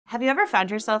Have you ever found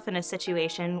yourself in a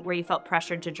situation where you felt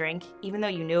pressured to drink, even though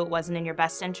you knew it wasn't in your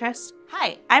best interest?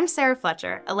 Hi, I'm Sarah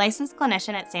Fletcher, a licensed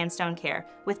clinician at Sandstone Care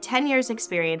with 10 years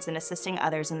experience in assisting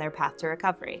others in their path to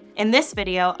recovery. In this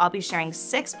video, I'll be sharing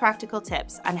 6 practical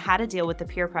tips on how to deal with the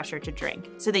peer pressure to drink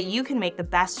so that you can make the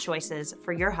best choices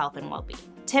for your health and well-being.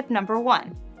 Tip number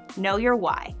 1. Know your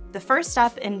why. The first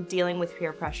step in dealing with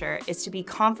peer pressure is to be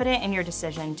confident in your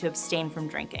decision to abstain from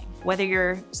drinking. Whether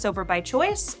you're sober by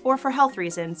choice or for health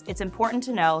reasons, it's important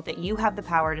to know that you have the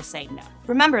power to say no.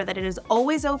 Remember that it is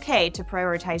always okay to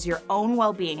prioritize your own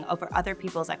well-being over other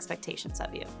people's expectations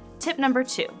of you. Tip number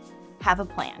 2. Have a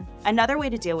plan. Another way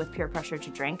to deal with peer pressure to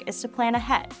drink is to plan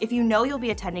ahead. If you know you'll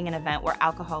be attending an event where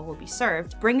alcohol will be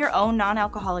served, bring your own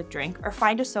non-alcoholic drink or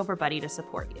find a sober buddy to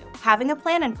support you. Having a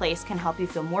plan in place can help you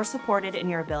feel more supported in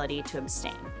your ability to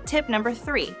abstain. Tip number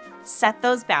 3. Set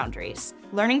those boundaries.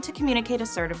 Learning to communicate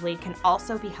assertively can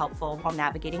also be helpful while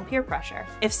navigating peer pressure.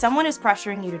 If someone is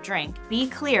pressuring you to drink, be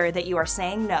clear that you are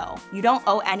saying no. You don't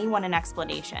owe anyone an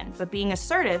explanation, but being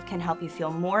assertive can help you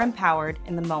feel more empowered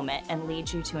in the moment and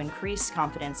lead you to increased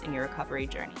confidence in your recovery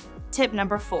journey. Tip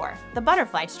number 4, the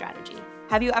butterfly strategy.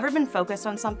 Have you ever been focused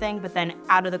on something, but then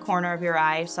out of the corner of your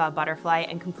eye saw a butterfly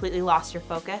and completely lost your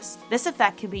focus? This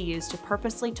effect can be used to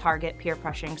purposely target peer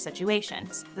pressuring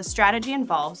situations. The strategy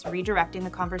involves redirecting the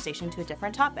conversation to a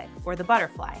different topic, or the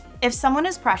butterfly. If someone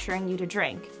is pressuring you to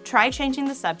drink, try changing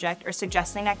the subject or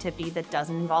suggesting an activity that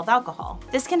doesn't involve alcohol.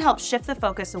 This can help shift the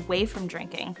focus away from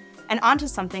drinking and onto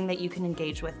something that you can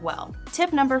engage with well.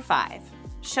 Tip number 5,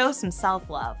 show some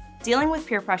self-love. Dealing with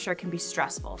peer pressure can be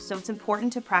stressful, so it's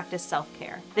important to practice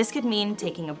self-care. This could mean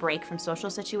taking a break from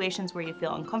social situations where you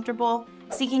feel uncomfortable,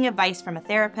 seeking advice from a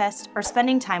therapist, or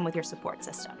spending time with your support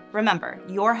system. Remember,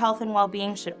 your health and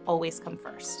well-being should always come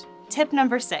first. Tip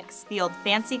number 6, the old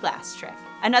fancy glass trick.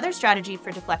 Another strategy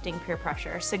for deflecting peer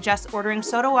pressure suggests ordering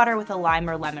soda water with a lime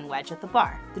or lemon wedge at the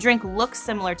bar. The drink looks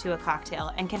similar to a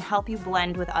cocktail and can help you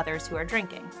blend with others who are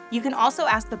drinking. You can also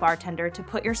ask the bartender to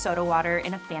put your soda water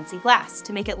in a fancy glass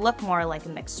to make it look more like a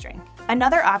mixed drink.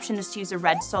 Another option is to use a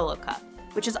red Solo cup,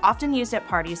 which is often used at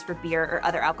parties for beer or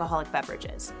other alcoholic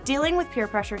beverages. Dealing with peer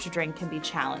pressure to drink can be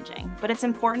challenging, but it's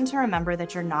important to remember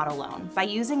that you're not alone. By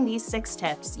using these 6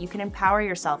 tips, you can empower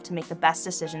yourself to make the best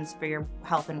decisions for your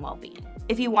health and well-being.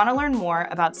 If you want to learn more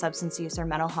about substance use or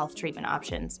mental health treatment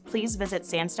options, please visit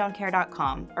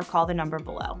sandstonecare.com or call the number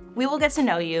below. We will get to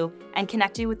know you and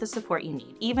connect you with the support you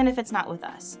need, even if it's not with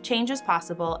us. Change is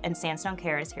possible, and Sandstone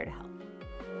Care is here to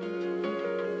help.